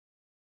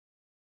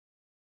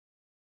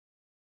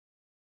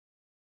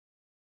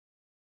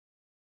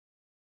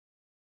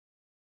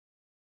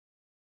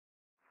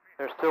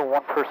There's still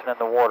one person in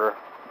the water.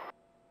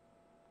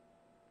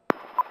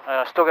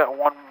 Still got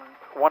one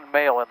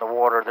male in the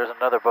water. There's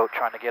another boat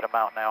trying to get him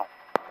out now.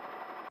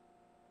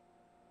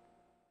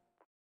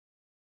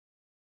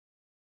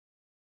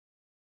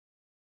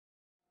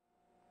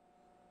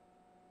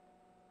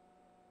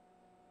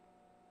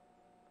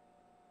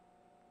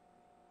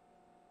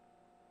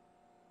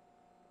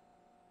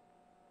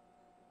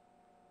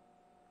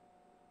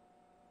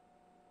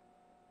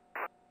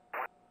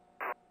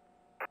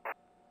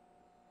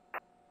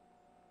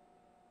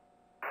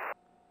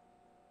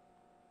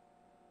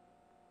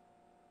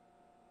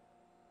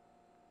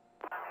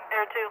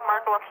 Air 2,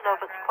 Marco wants to know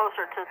if it's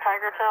closer to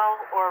Tiger Tail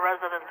or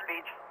Residence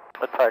Beach.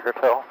 A Tiger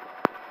Tail.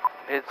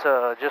 It's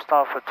just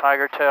off of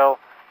Tiger Tail,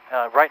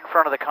 right in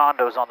front of the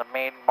condos on the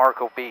main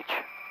Marco Beach.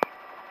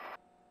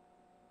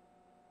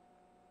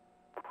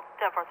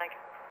 10-4, thank you.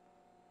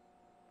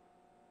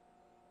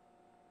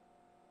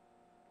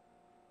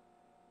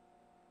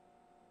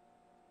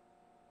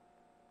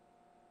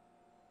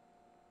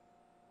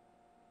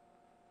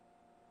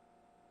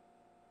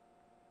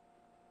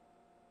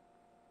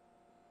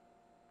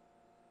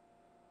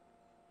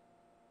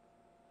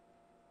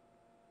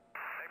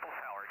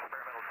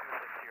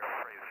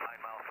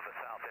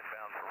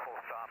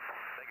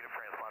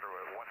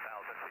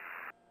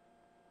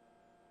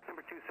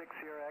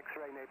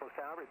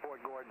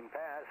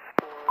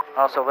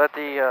 Also, let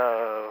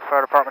the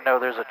fire department know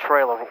there's a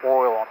trail of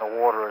oil on the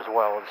water as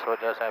well, so it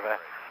does have a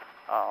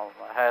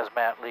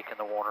hazmat leak in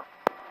the water.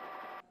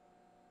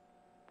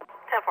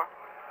 10-4.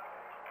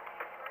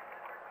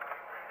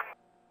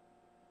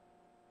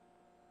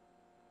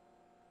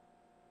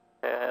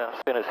 Yeah,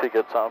 as soon as he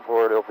gets on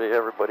board, it'll be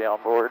everybody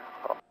on board.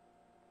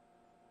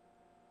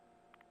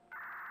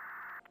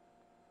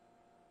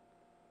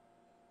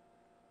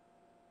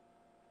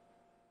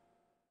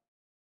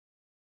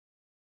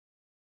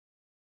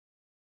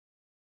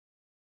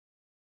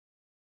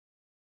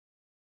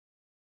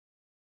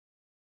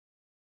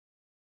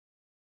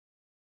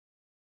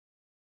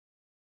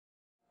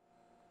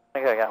 I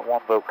think I got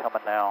one boat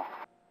coming now.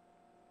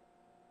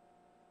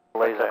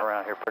 Blazing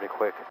around here pretty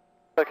quick.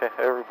 Okay,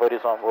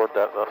 everybody's on board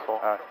that vessel.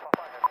 All right.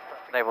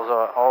 Enables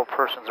all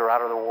persons are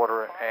out of the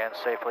water and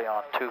safely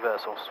on 2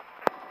 vessels.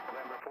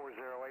 November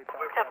 408,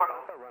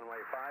 runway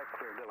 5,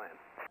 clear to land.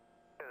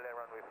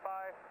 Runway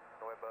 5,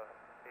 November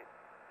 8,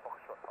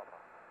 Foxtrot Papa.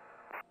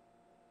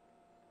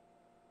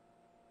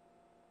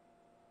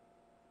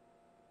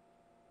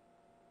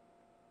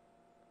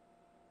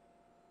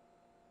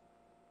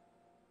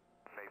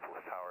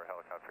 Naples Tower,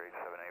 helicopter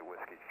 878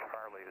 Whiskey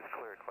Charlie is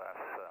clear, class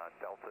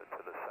Delta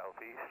to the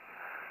southeast.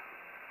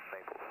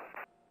 Naples.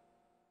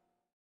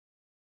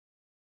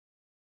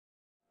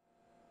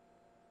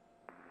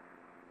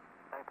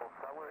 Naples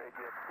Tower,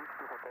 AGS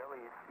 60 Hotel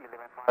is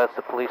 11 miles. That's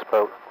the police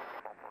boat.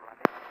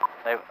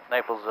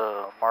 Naples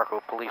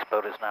Marco police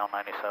boat is now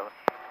 97. 10-4,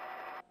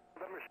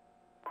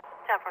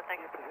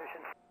 thank you.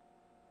 Position.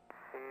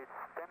 It's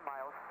 10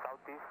 miles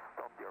southeast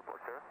of the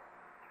airport, sir.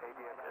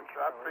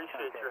 I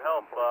appreciate your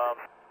help.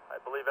 I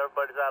believe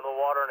everybody's out of the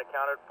water and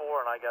accounted for,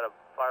 and I got a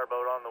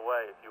fireboat on the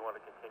way if you want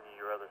to continue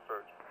your other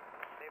search.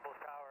 Naples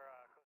Tower.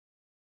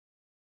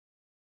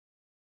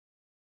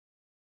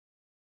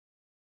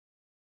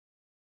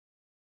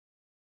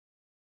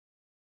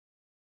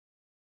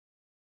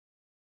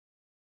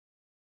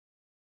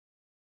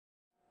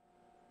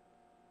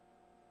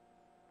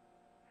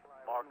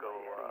 Marco,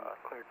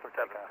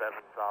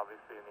 77's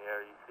obviously in the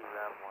air. You see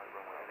them.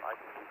 I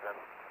can use them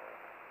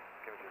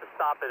to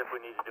stop it if we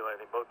need to do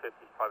anything. Boat 50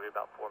 is probably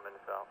about 4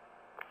 minutes out.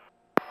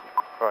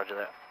 Roger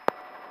that.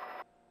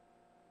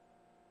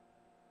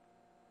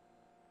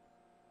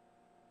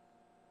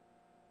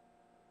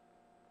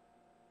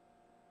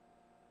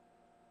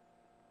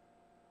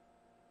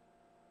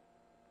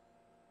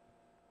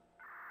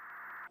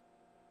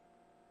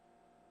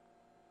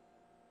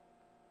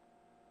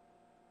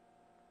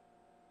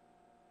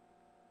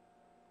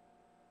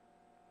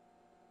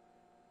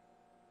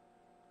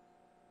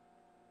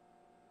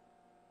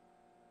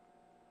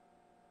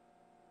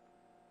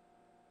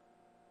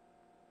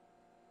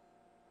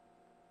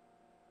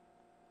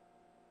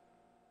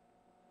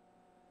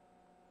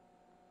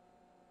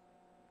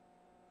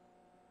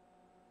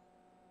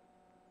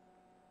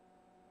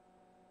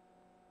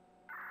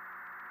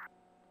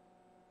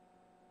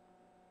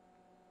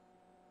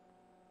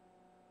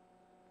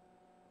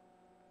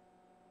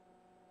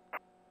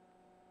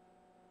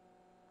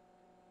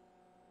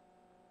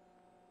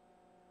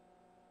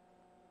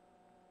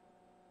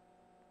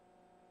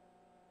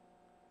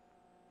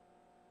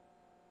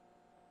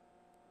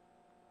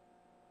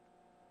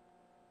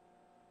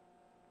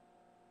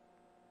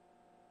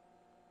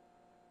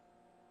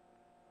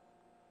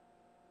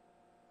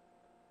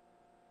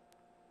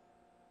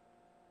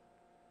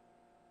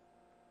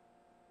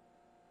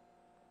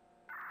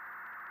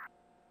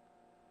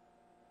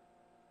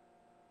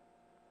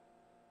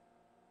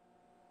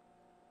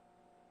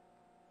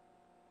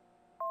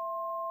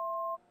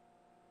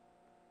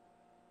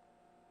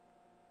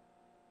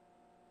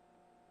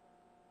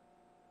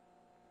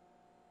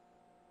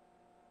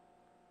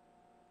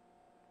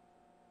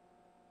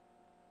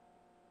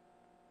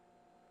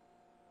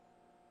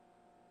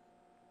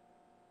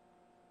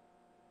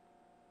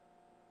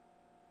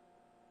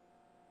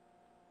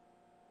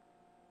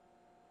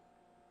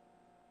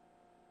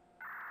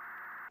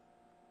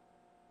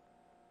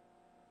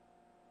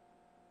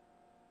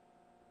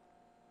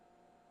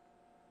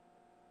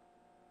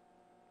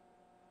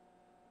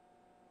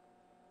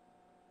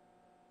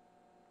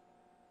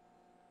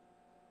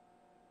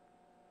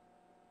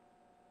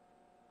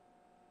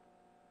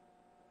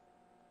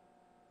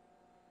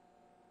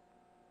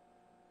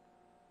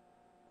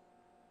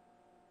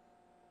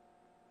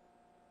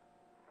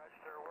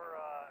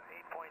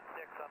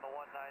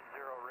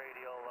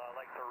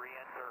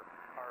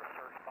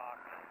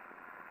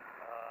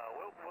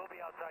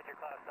 outside your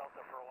class Delta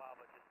for a while.